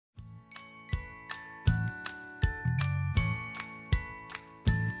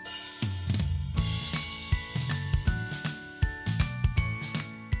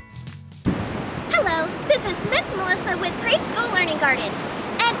This is Miss Melissa with Preschool Learning Garden,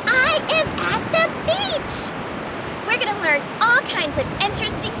 and I am at the beach. We're going to learn all kinds of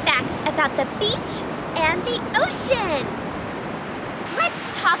interesting facts about the beach and the ocean.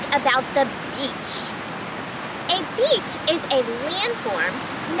 Let's talk about the beach. A beach is a landform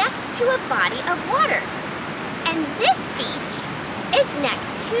next to a body of water, and this beach is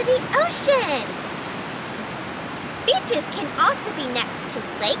next to the ocean. Beaches can also be next to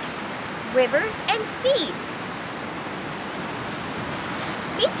lakes, rivers, and seas.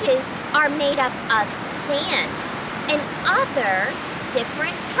 Beaches are made up of sand and other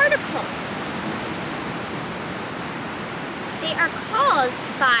different particles. They are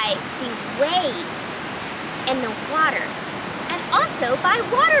caused by the waves and the water, and also by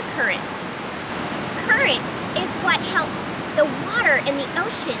water current. Current is what helps the water in the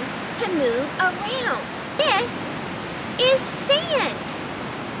ocean to move around. This is sand.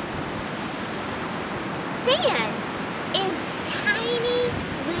 Sand is tiny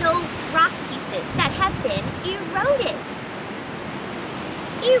little rock pieces that have been eroded.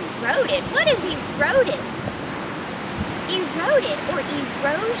 Eroded? What is eroded? Eroded or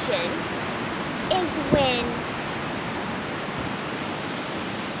erosion is when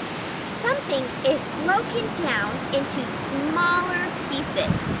something is broken down into smaller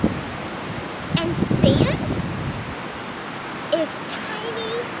pieces. And sand is tiny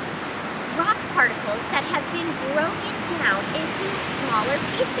rock particles that have been broken down into smaller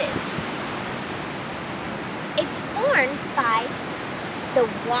pieces. It's formed by the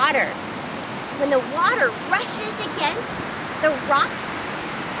water. When the water rushes against the rocks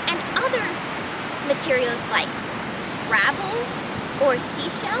and other materials like gravel or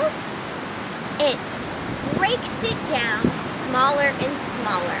seashells, it breaks it down smaller and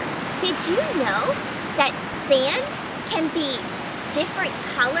smaller. Did you know that sand can be different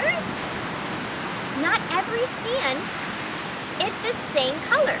colors? Not every sand is the same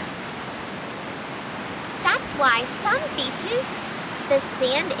color. That's why some beaches, the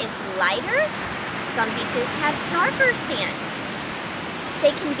sand is lighter. Some beaches have darker sand.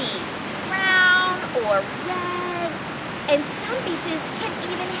 They can be brown or red, and some beaches can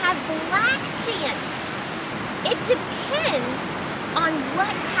even have black sand. It depends on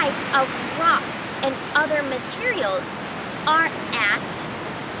what type of rocks and other materials are at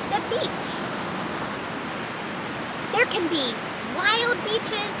the beach. There can be wild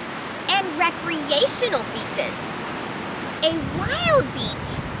beaches and recreational beaches. A wild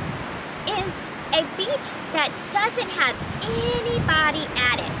beach is a beach that doesn't have anybody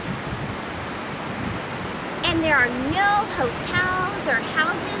at it. And there are no hotels or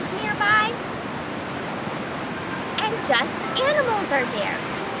houses nearby. And just animals are there.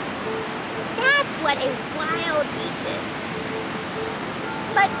 That's what a wild beach is.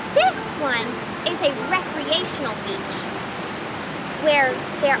 But this one is a recreational beach where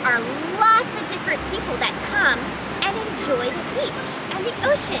there are lots of different people that come and enjoy the beach and the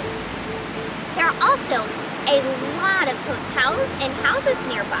ocean. There are also a lot of hotels and houses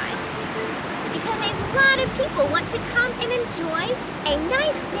nearby because a lot of people want to come and enjoy a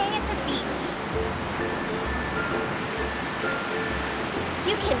nice day at the beach.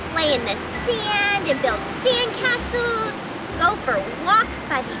 You can play in the sand and build sand castles, go for walks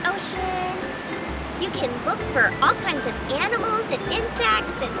by the ocean. You can look for all kinds of animals and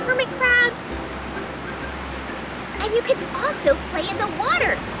insects and hermit crabs. And you can also play in the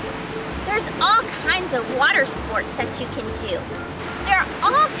water. There's all kinds of water sports that you can do. There are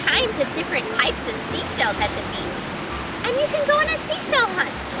all kinds of different types of seashells at the beach. And you can go on a seashell hunt.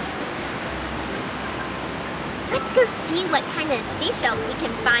 Let's go see what kind of seashells we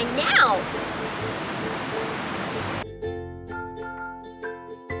can find now.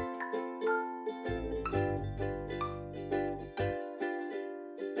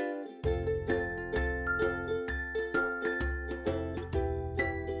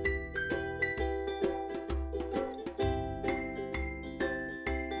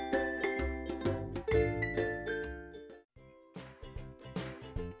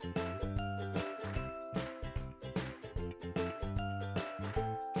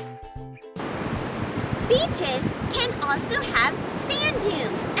 Beaches can also have sand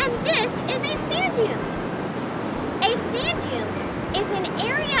dunes, and this is a sand dune. A sand dune is an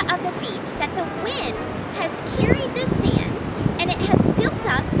area of the beach that the wind has carried the sand and it has built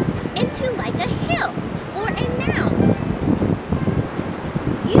up into like a hill or a mound.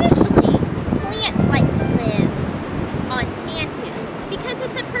 Usually, plants like to live on sand dunes because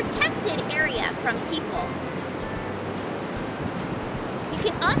it's a protected area from people. You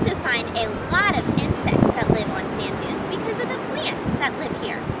can also find a lot of insects that live on sand dunes because of the plants that live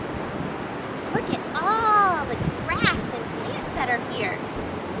here. Look at all the grass and plants that are here.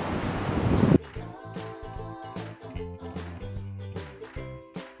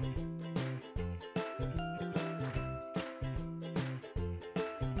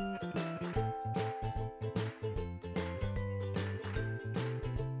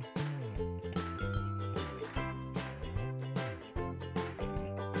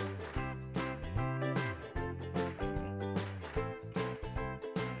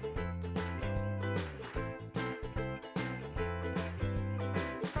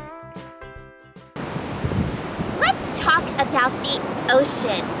 Let's talk about the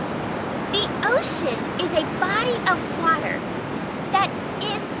ocean. The ocean is a body of water that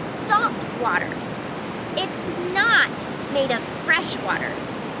is salt water. It's not made of fresh water,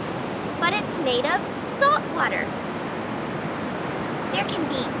 but it's made of salt water. There can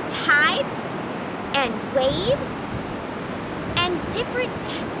be tides and waves and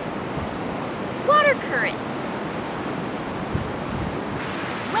different water currents.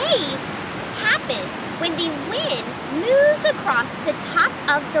 Waves happen when the wind moves across the top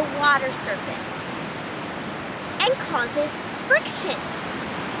of the water surface and causes friction.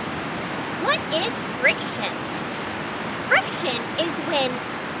 What is friction? Friction is when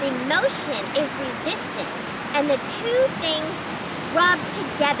the motion is resistant and the two things rub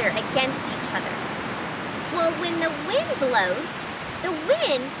together against each other. Well, when the wind blows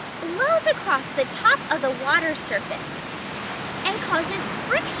across the top of the water surface and causes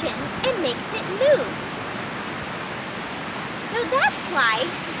friction and makes it move. So that's why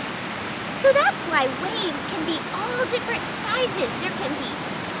waves can be all different sizes. There can be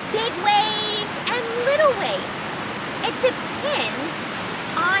big waves and little waves. It depends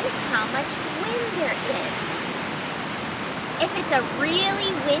on how much wind there is. If it's a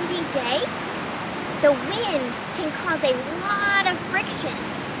really windy day, the wind can cause a lot of friction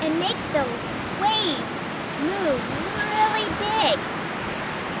and make the waves move really big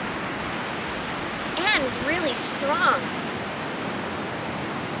and really strong.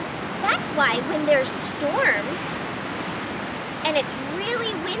 That's why when there's storms and it's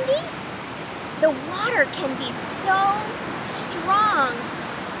really windy, the water can be so strong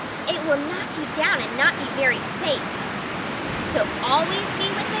it will knock you down and not be very safe. So always be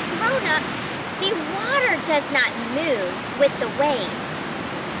with a grown-up. The water does not move with the waves.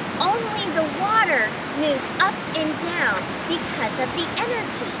 Only the water moves up and down because of the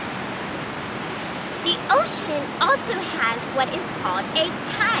energy. The ocean also has what is called a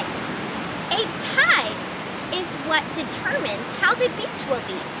tide. A tide is what determines how the beach will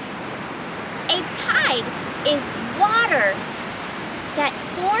be. A tide is water that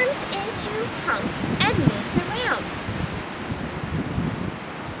forms into humps and moves around.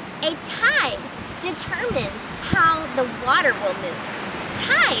 A tide determines how the water will move.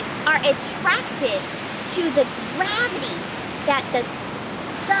 Tides are attracted to the gravity that the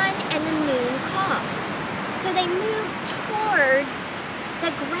sun and the moon cause. So they move towards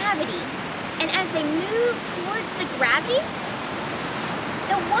the gravity. And as they move towards the gravity,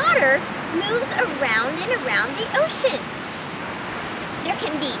 the water moves around and around the ocean. There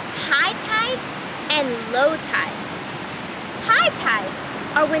can be high tides and low tides. High tides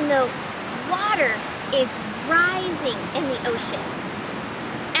are when the water is rising in the ocean.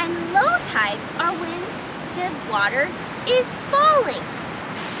 And low tides are when the water is falling.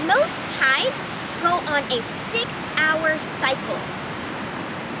 Most tides go on a 6-hour cycle.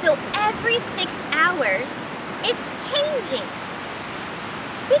 So every 6 hours, it's changing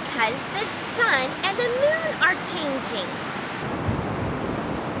because the sun and the moon are changing.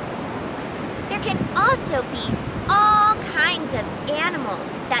 There can also be all kinds of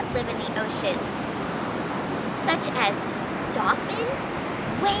animals that live in the ocean, such as dolphins,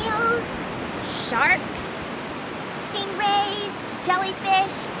 whales, sharks, stingrays,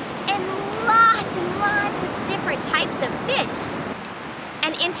 jellyfish, and lots of different types of fish.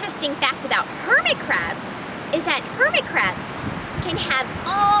 An interesting fact about hermit crabs is that hermit crabs can have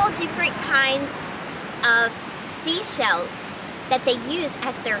all different kinds of seashells that they use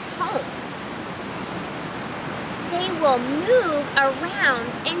as their home. They will move around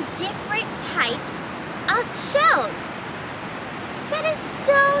in different types of shells. That is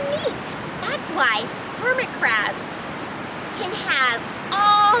so neat. That's why hermit crabs can have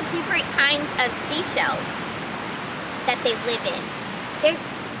all different kinds of seashells that they live in.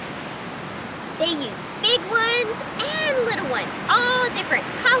 They use big ones and little ones, all different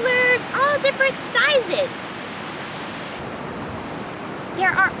colors, all different sizes. There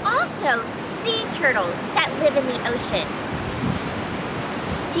are also sea turtles that live in the ocean.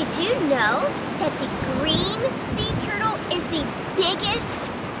 Did you know that the green sea turtle is the biggest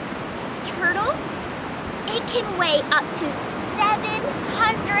turtle, it can weigh up to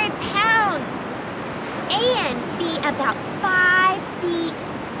 700 pounds and be about 5 feet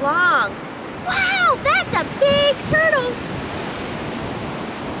long. Wow, that's a big turtle!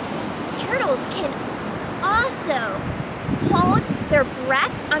 Turtles can also hold their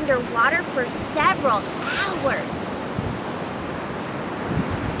breath underwater for several hours.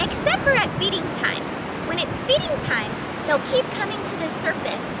 Except for at feeding time. When it's feeding time, they'll keep coming to the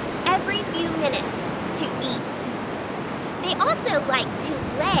surface every few minutes to eat. They also like to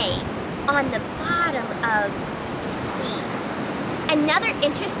lay on the bottom of the sea. Another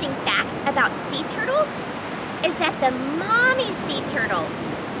interesting fact about sea turtles is that the mommy sea turtle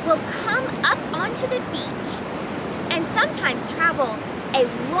will come up onto the beach and sometimes travel a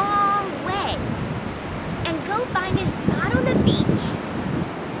long way and go find a spot on the beach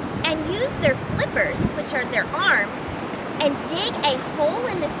and use their flippers, which are their arms, and dig a hole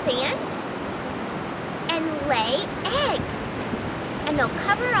in the sand and lay eggs. And they'll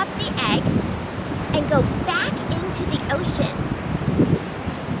cover up the eggs and go back into the ocean.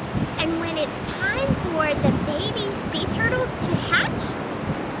 And when it's time for the baby sea turtles to hatch,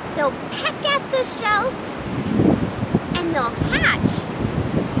 they'll peck at the shell and they'll hatch.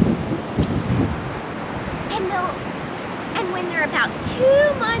 And when they're about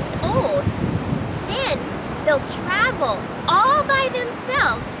 2 months old, then they'll travel all by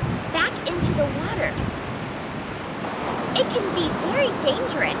themselves back into the water. It can be very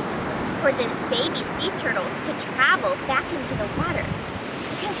dangerous for the baby sea turtles to travel back into the water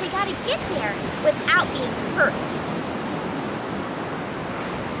because they gotta get there without being hurt.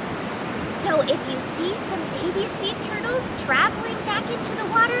 So if you see some baby sea turtles traveling back into the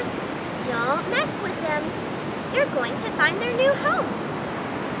water, don't mess with them. They're going to find their new home.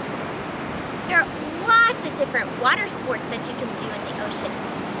 There are lots of different water sports that you can do in the ocean.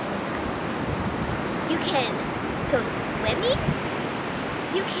 You can go swimming.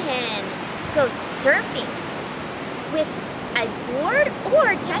 You can go surfing with a board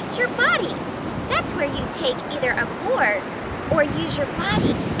or just your body. That's where you take either a board or use your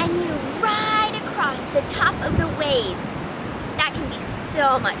body and you ride across the top of the waves. That can be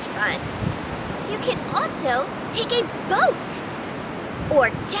so much fun. You can also take a boat or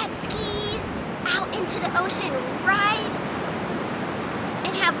jet skis out into the ocean, ride,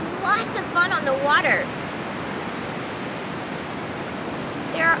 and have lots of fun on the water.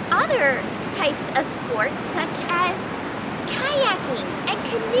 There are other types of sports such as kayaking and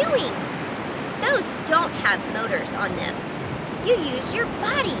canoeing. Those don't have motors on them. You use your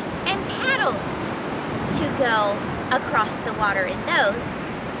body and paddles to go across the water in those.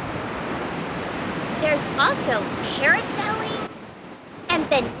 There's also parasailing and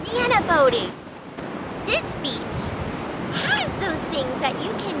banana boating. This beach has those things that you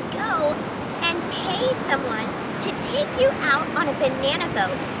can go and pay someone to take you out on a banana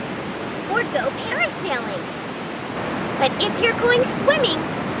boat or go parasailing. But if you're going swimming,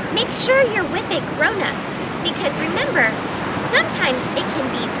 make sure you're with a grown-up because remember, sometimes it can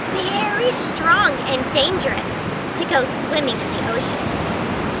be very strong and dangerous to go swimming in the ocean.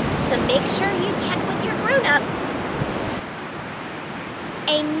 So make sure you check with your grown-up.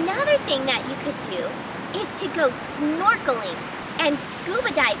 Another thing that you could do is to go snorkeling and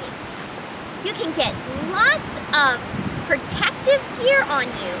scuba diving. You can get lots of protective gear on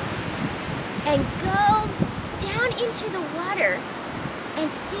you and go down into the water and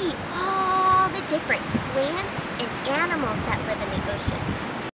see all the different plants and animals that live in the ocean.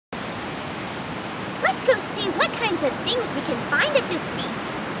 Let's go see what kinds of things we can find at this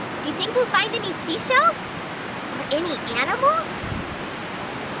beach. Do you think we'll find any seashells? Or any animals?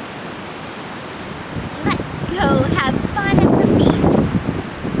 Let's go have fun at the beach.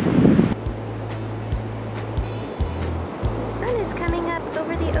 The sun is coming up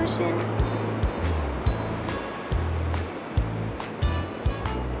over the ocean.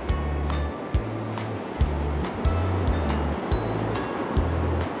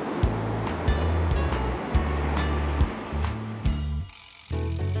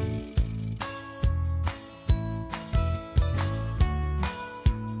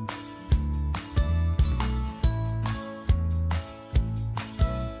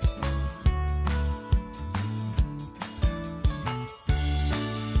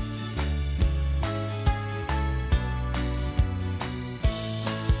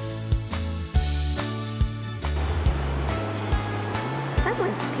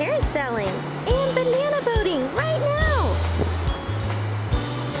 Someone's parasailing and banana boating right now.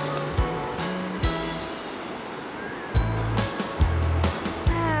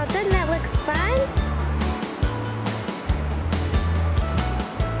 Wow, doesn't that look fun?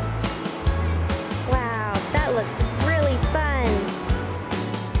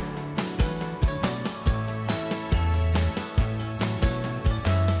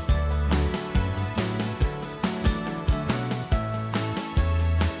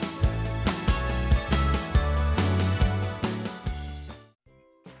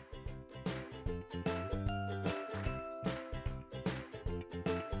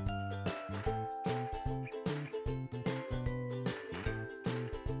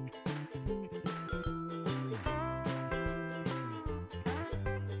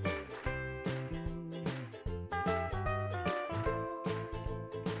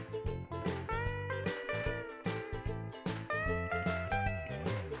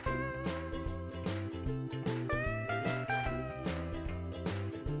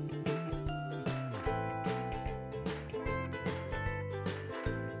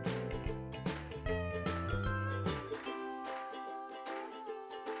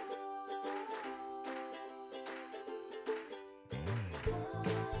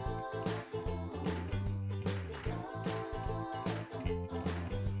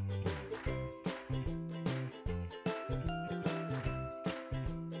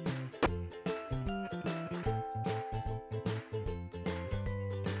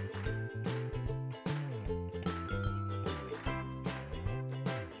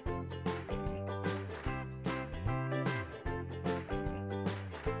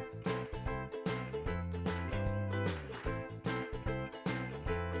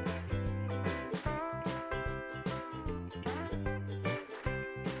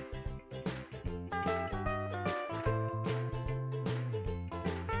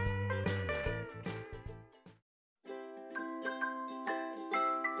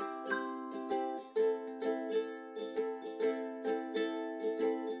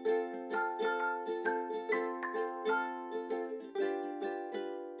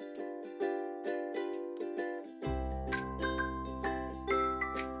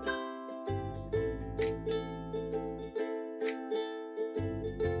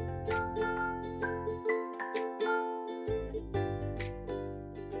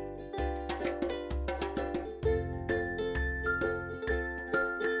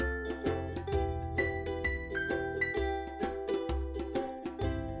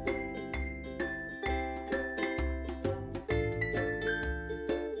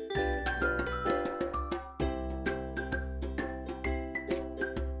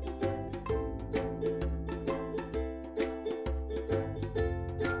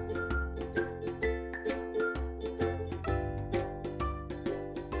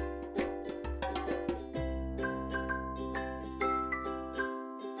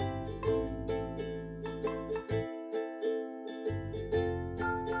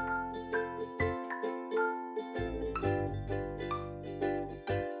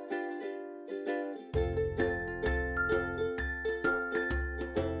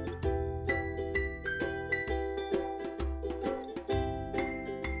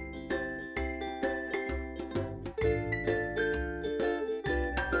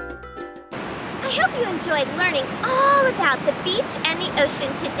 I hope you enjoyed learning all about the beach and the ocean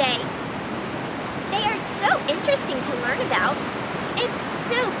today. They are so interesting to learn about. It's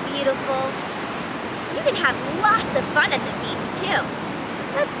so beautiful. You can have lots of fun at the beach too.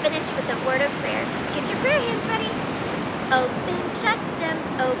 Let's finish with a word of prayer. Get your prayer hands ready. Open, shut them,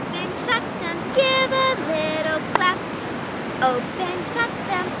 give a little clap. Open, shut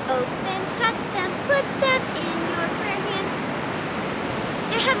them, put them in your prayer hands.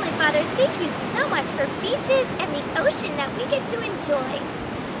 Dear Heavenly Father, thank you so much for beaches and the ocean that we get to enjoy.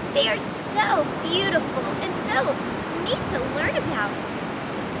 They are so beautiful and so neat to learn about.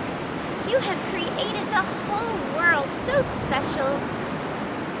 You have created the whole world so special,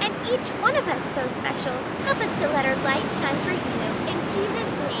 and each one of us so special. Help us to let our light shine for you. In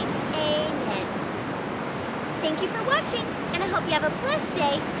Jesus' name, amen. Thank you for watching, and I hope you have a blessed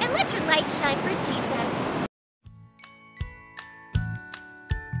day, and let your light shine for Jesus.